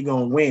already know he's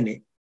gonna win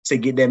it to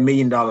get that $1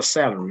 million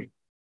salary.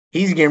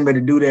 He's getting ready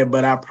to do that,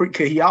 but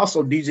he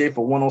also DJ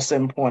for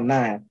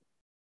 107.9.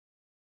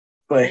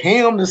 For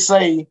him to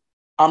say,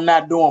 I'm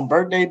not doing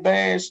birthday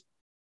bash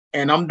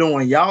and I'm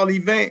doing y'all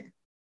event,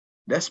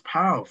 that's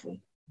powerful.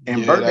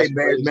 And birthday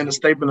bash been a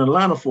staple in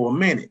Atlanta for a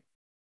minute.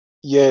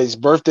 Yeah, his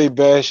birthday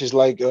bash is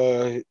like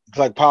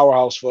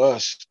Powerhouse for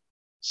us.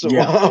 So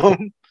yeah.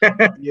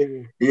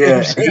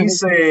 He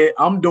said,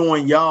 I'm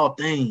doing y'all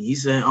thing. He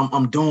said,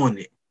 I'm doing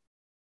it.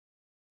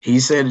 He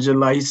said it just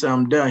like he said,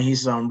 I'm done. He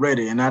said, I'm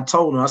ready. And I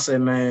told him, I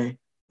said, man,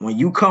 when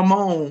you come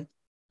on,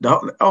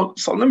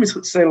 so let me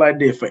say like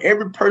this. For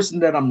every person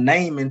that I'm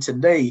naming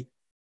today,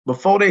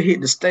 before they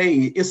hit the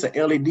stage, it's an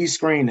LED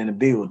screen in the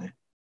building.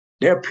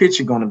 Their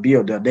picture going to be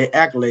up there. Their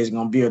accolades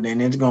going to be up there.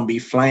 And there's going to be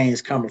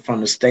flames coming from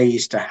the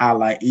stage to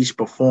highlight each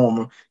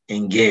performer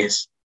and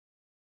guest.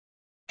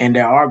 And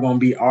there are going to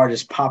be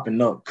artists popping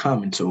up,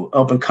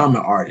 up and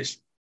coming artists.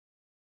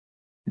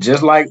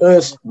 Just like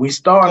us, we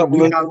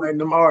highlighting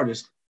them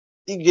artists.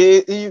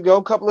 You go,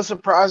 a couple of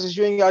surprises.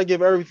 You ain't got to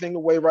give everything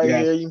away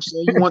here. You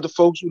want the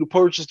folks who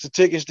purchase the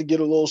tickets to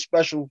get a little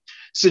special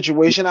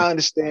situation. I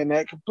understand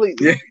that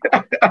completely.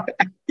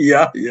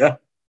 Yeah.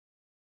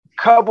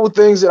 Couple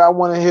things that I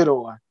want to hit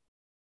on.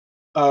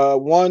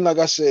 One, like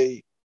I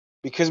say,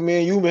 because me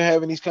and you've been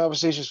having these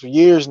conversations for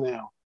years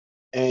now,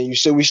 and you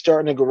said we start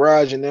in the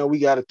garage, and now we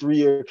got a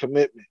 3-year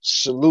commitment.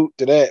 Salute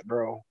to that,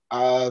 bro.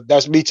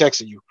 That's me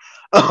texting you.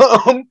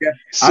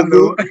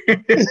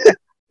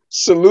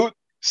 Salute.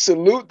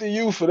 Salute to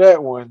you for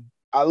that one.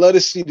 I love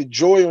to see the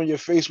joy on your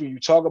face when you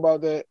talk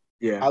about that.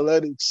 Yeah. I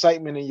love the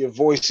excitement in your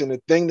voice. And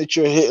the thing that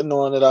you're hitting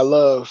on that I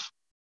love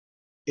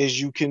is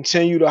you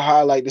continue to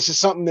highlight. This is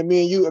something that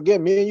me and you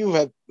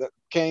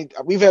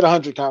we've had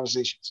 100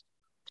 conversations.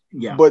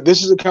 Yeah. But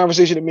this is a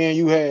conversation that me and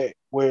you had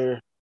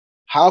where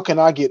how can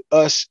I get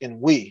us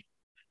and we?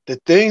 The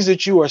things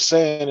that you are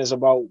saying is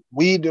about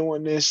we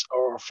doing this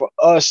or for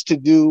us to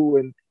do.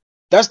 And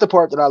that's the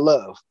part that I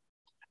love,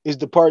 is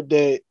the part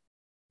that,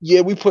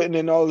 yeah, we putting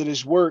in all of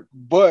this work,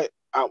 but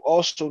I'm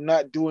also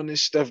not doing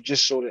this stuff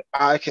just so that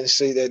I can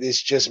say that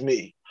it's just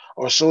me,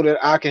 or so that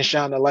I can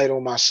shine the light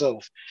on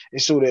myself,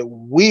 and so that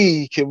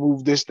we can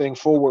move this thing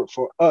forward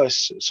for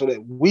us, so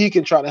that we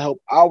can try to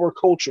help our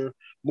culture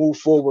move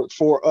forward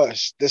for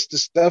us. That's the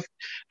stuff.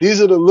 These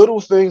are the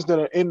little things that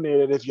are in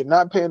there that if you're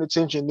not paying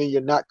attention, then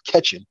you're not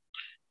catching.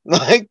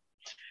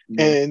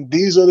 And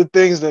these are the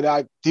things that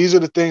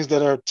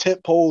are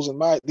tent poles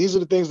these are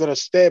the things that are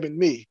stabbing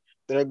me.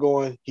 That are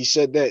going, he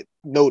said that,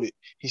 noted.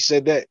 He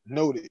said that,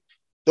 noted.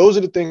 Those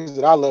are the things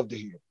that I love to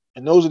hear.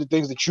 And those are the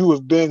things that you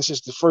have been since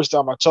the first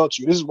time I talked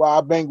to you. This is why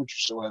I bang with you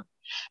so heavy.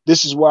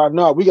 This is why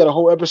we got a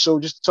whole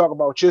episode just to talk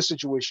about your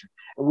situation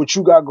and what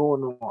you got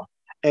going on.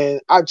 And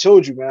I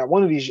told you, man,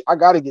 one of these, I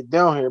got to get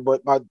down here,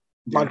 but my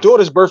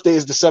daughter's birthday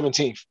is the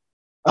 17th.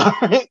 All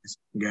right.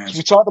 Yes.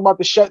 We talked about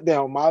the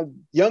shutdown. My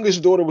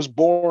youngest daughter was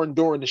born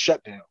during the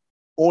shutdown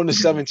on the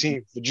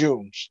 17th of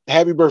June.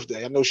 Happy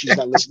birthday. I know she's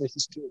not listening.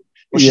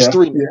 She's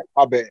 3 now.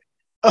 My bad.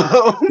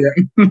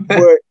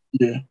 But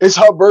Yeah. It's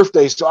her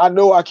birthday, so I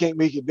know I can't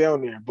make it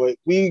down there. But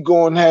we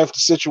gonna have to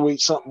situate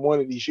something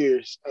one of these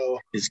years,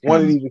 It's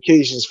one of coming. these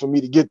occasions for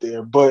me to get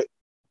there. But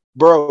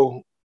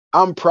bro,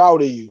 I'm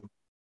proud of you.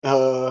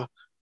 Uh,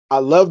 I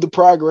love the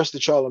progress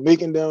that y'all are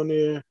making down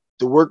there,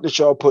 the work that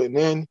y'all putting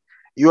in.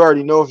 You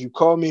already know if you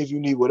call me, if you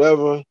need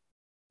whatever,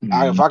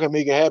 if I can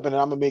make it happen,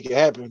 I'm gonna make it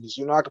happen. Because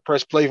I can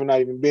press play for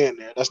not even being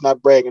there. That's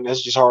not bragging.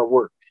 That's just hard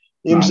work.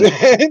 You know Nah, what I'm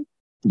saying?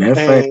 that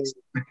And facts.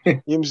 you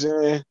know what I'm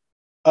saying?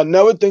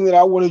 Another thing that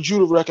I wanted you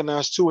to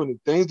recognize too, and the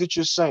things that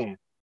you're saying,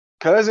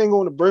 cuz ain't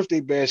going to birthday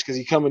bash because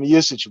he coming to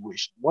your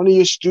situation. One of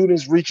your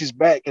students reaches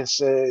back and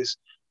says,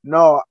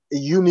 "No,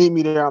 you need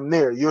me there. I'm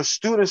there." Your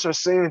students are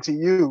saying to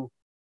you,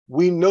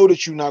 "We know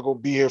that you're not gonna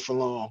be here for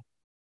long."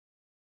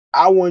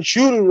 I want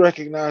you to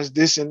recognize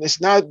this, and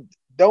it's not.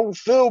 Don't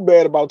feel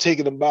bad about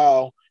taking a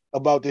bow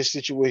about this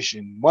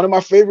situation. One of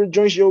my favorite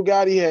joints Yo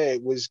Gotti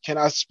had was, "Can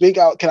I speak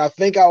out? Can I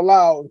think out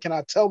loud? And can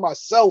I tell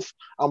myself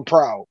I'm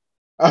proud?"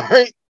 All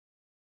right.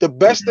 The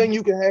best thing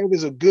you can have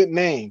is a good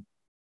name.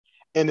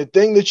 And the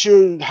thing that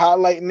you're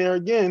highlighting there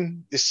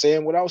again is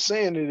saying without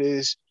saying it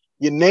is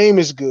your name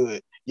is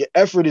good, your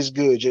effort is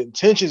good, your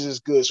intentions is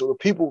good. So the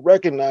people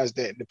recognize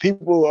that. The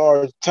people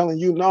are telling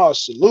you, "No,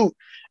 salute,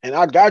 and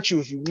I got you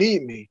if you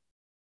need me."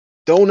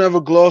 Don't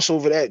ever gloss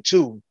over that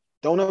too.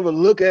 Don't ever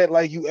look at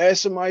like you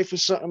ask somebody for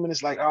something and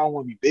it's like, "I don't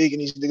want to be begging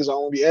these niggas. I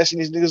don't want to be asking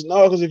these niggas."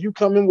 No, because if you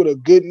come in with a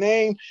good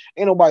name,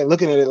 ain't nobody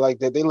looking at it like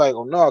that. They like,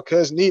 "Oh no,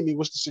 cuz need me.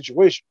 What's the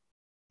situation?"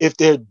 If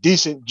they're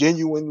decent,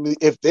 genuinely,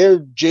 if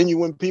they're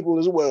genuine people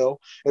as well,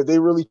 if they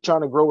really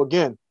trying to grow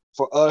again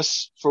for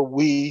us, for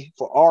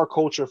our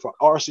culture, for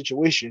our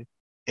situation,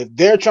 if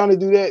they're trying to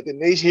do that, then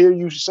they hear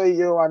you say,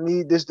 "Yo, I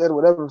need this, that, or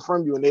whatever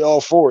from you," and they all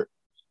for it.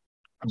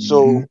 Mm-hmm.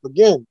 So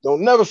again,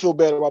 don't never feel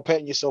bad about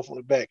patting yourself on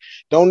the back.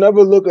 Don't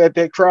never look at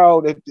that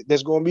crowd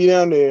that's going to be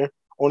down there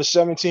on the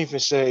 17th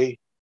and say,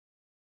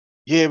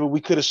 "Yeah, but we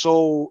could have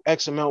sold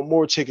X amount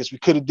more tickets. We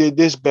could have did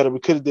this better.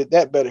 We could have did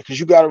that better." Because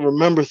you got to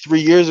remember,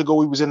 3 years ago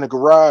we was in the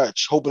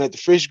garage hoping that the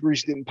fish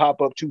grease didn't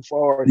pop up too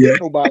far and Yeah.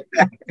 hit nobody.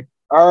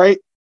 All right,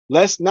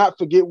 let's not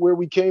forget where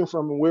we came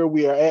from and where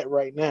we are at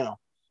right now.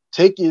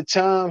 Take your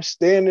time,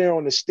 stand there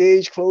on the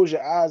stage, close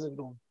your eyes, and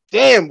go,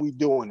 "Damn, we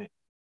doing it.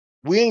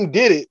 We ain't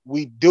did it.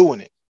 We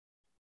doing it."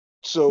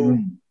 So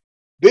Mm.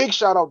 big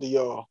shout out to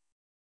y'all.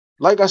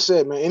 Like I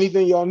said, man,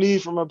 anything y'all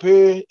need from up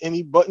here,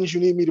 any buttons you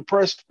need me to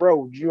press,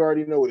 bro, you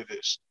already know what it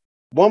is.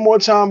 One more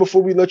time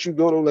before we let you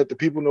go to let the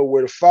people know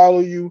where to follow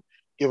you,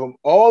 give them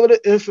all of the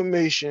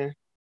information.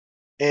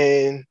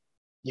 And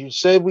you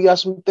said we got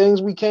some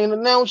things we can't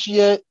announce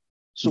yet.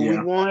 So we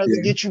Yeah. gonna have to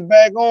Yeah. get you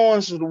back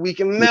on so that we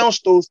can Yeah. announce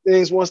those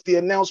things once the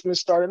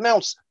announcements start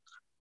announcing.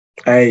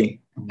 Hey,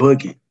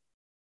 book it.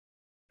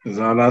 That's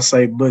all I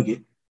say, book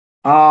it.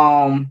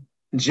 Um,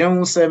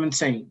 June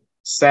 17th,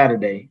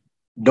 Saturday.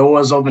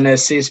 Doors open at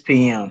 6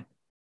 p.m.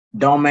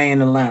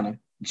 Domain Atlanta.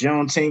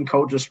 Juneteenth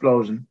Culture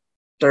Explosion.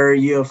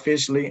 Third year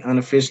officially,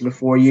 unofficially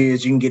 4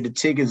 years. You can get the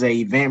tickets at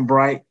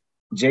Eventbrite,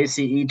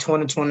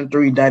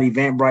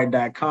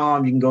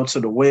 jce2023.eventbrite.com. You can go to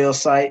the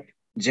website,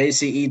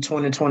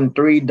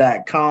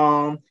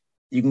 jce2023.com.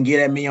 You can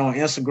get at me on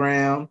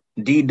Instagram,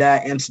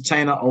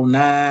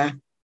 d.entertainer09.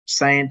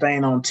 Same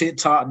thing on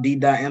TikTok,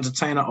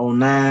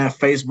 d.entertainer09.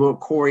 Facebook,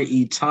 Corey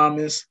E.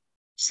 Thomas.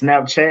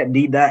 Snapchat,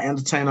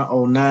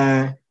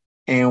 d.entertainer09.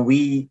 And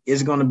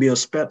it's going to be a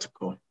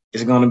spectacle.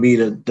 It's going to be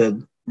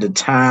the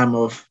time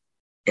of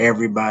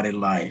everybody's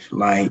life.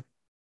 Like,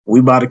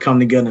 we about to come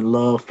together in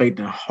love, faith,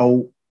 and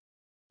hope.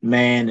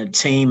 Man, the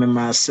team and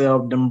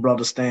myself, them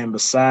brothers stand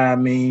beside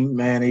me.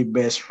 Man, they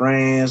best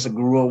friends. I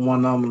grew up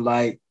one of them.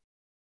 Like,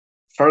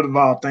 first of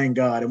all, thank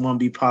God. It wouldn't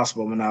be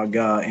possible without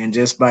God. And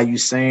just by you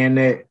saying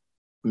that,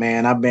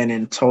 man, I've been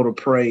in total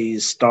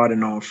praise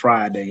starting on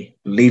Friday,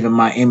 leaving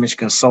my image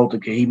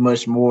consultant because he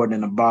much more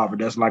than a barber.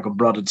 That's like a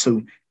brother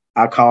too.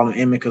 I call him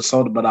image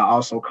consultant, but I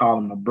also call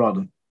him a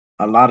brother.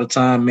 A lot of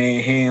time,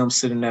 man, him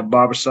sitting in that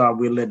barbershop,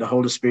 we let the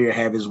Holy Spirit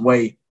have his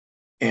way.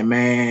 And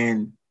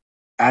man,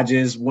 I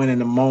just went in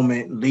the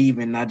moment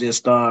leaving. I just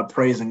started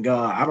praising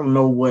God. I don't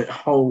know what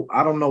holds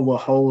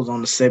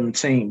on the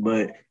 17th,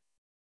 but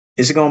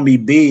it's gonna be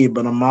big,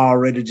 but I'm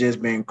already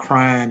just been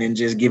crying and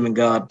just giving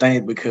God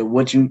thanks because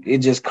what you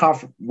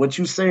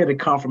said, the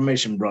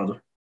confirmation, brother.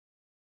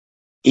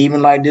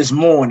 Even like this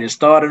morning, it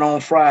started on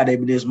Friday,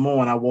 but this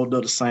morning I woke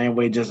up the same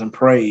way, just in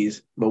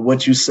praise. But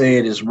what you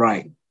said is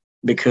right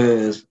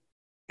because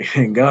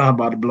God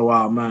about to blow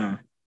our mind.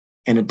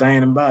 And the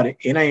thing about it,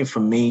 it ain't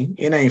for me,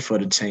 it ain't for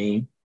the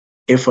team,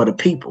 it's for the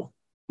people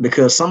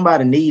because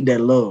somebody need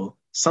that love,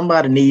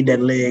 somebody need that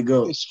leg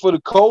up. It's for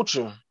the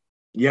culture.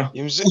 Yeah,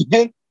 You know what I'm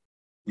saying?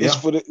 yeah,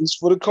 It's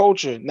for the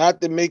culture, not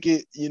to make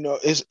it,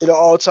 it'll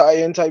all tie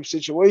in type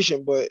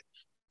situation, but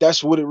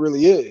that's what it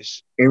really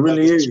is. it Like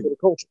really it's is. for the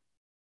culture.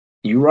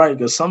 You're right,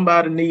 because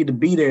somebody need to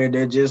be there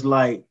that just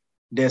like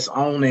that's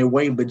on their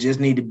way, but just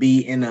need to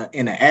be in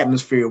an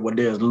atmosphere where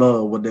there's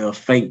love, where there's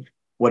faith,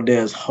 where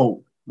there's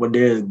hope, where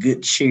there's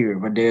good cheer,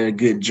 where there's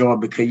good joy,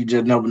 because you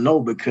just never know.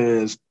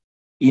 Because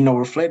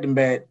reflecting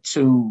back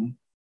to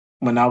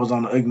when I was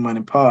on the Ugly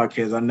Money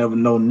podcast, I never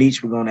know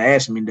Nietzsche was gonna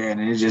ask me that,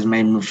 and it just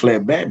made me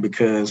reflect back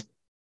because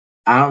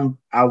I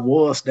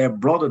was that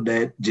brother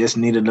that just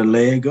needed a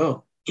leg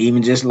up.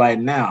 Even just like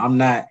now, I'm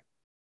not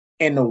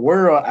in the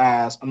world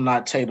eyes, I'm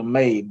not tailor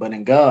made, but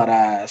in God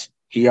eyes,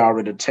 He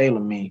already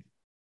tailored me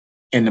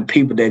and the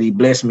people that He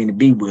blessed me to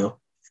be with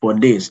for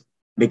this.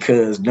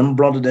 Because them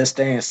brothers that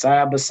stand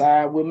side by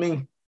side with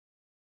me,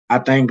 I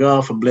thank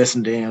God for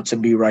blessing them to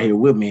be right here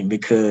with me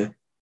because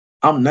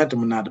I'm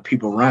nothing without the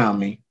people around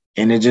me.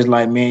 And it's just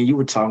like, man, you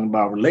were talking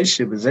about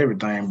relationship is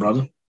everything,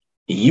 brother.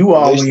 You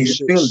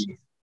always feel Relationships, it.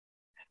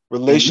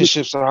 And you,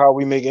 relationships are how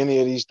we make any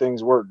of these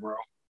things work, bro.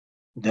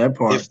 that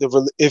part.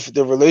 If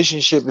the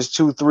relationship is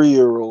 2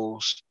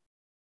 3-year-olds,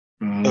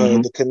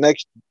 Mm-hmm. the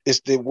connection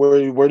is the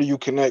where do you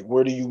connect?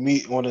 Where do you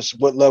meet? On this,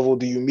 what level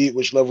do you meet?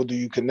 Which level do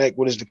you connect?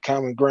 What is the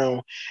common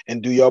ground?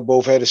 And do y'all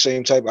both have the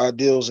same type of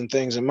ideals and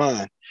things in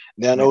mind?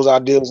 Now Yeah. those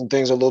ideals and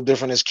things are a little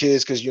different as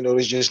kids because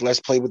it's just let's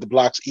play with the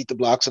blocks, eat the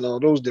blocks, and all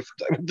those different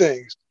type of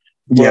things.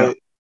 Yeah. But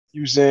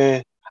you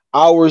saying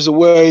hours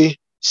away,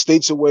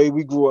 states away,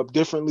 we grew up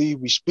differently,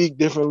 we speak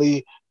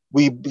differently,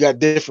 we got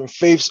different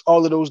faiths,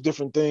 all of those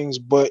different things.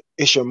 But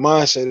it's your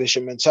mindset, it's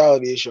your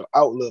mentality, it's your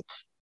outlook.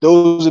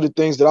 Those are the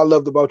things that I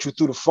loved about you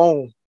through the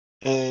phone.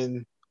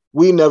 And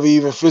we never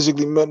even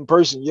physically met in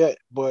person yet.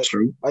 But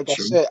True. like I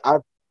True. said,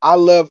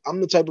 I'm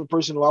the type of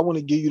person who I want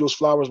to give you those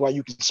flowers while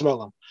you can smell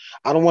them.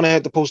 I don't want to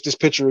have to post this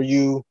picture of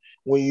you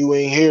when you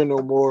ain't here no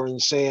more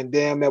and saying,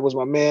 damn, that was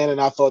my man, and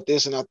I thought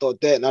this and I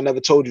thought that, and I never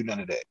told you none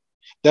of that.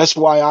 That's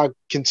why I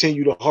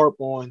continue to harp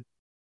on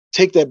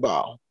take that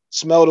bow,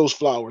 smell those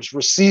flowers,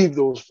 receive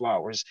those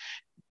flowers,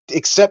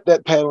 accept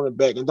that pat on the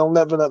back, and don't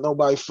ever let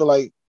nobody feel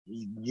like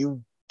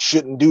you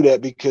shouldn't do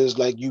that because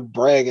like you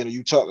bragging or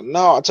you talking.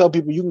 No, I tell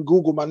people you can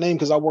Google my name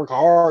because I work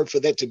hard for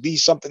that to be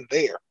something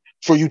there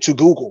for you to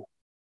Google.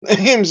 You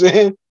know what I'm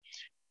saying?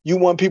 You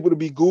want people to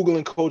be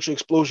Googling Culture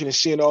Explosion and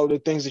seeing all the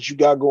things that you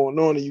got going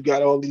on, and you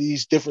got all of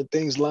these different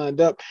things lined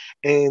up.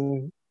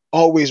 And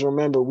always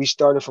remember, we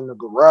started from the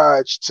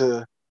garage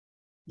to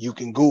you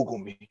can Google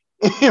me.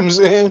 You know what I'm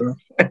saying?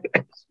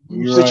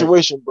 You're right.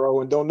 Situation,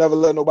 bro, and don't never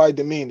let nobody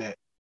demean that.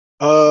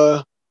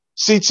 Uh,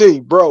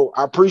 CT, bro,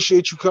 I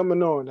appreciate you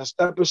coming on. That's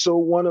episode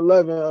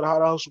 111 of the How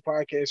to Hustle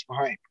podcast for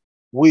HYMPE.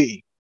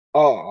 We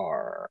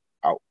are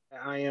out.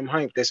 I am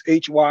HYMPE. That's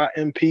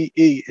HYMPE.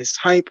 It's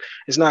HYMPE.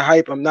 It's not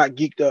hype. I'm not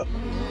geeked up.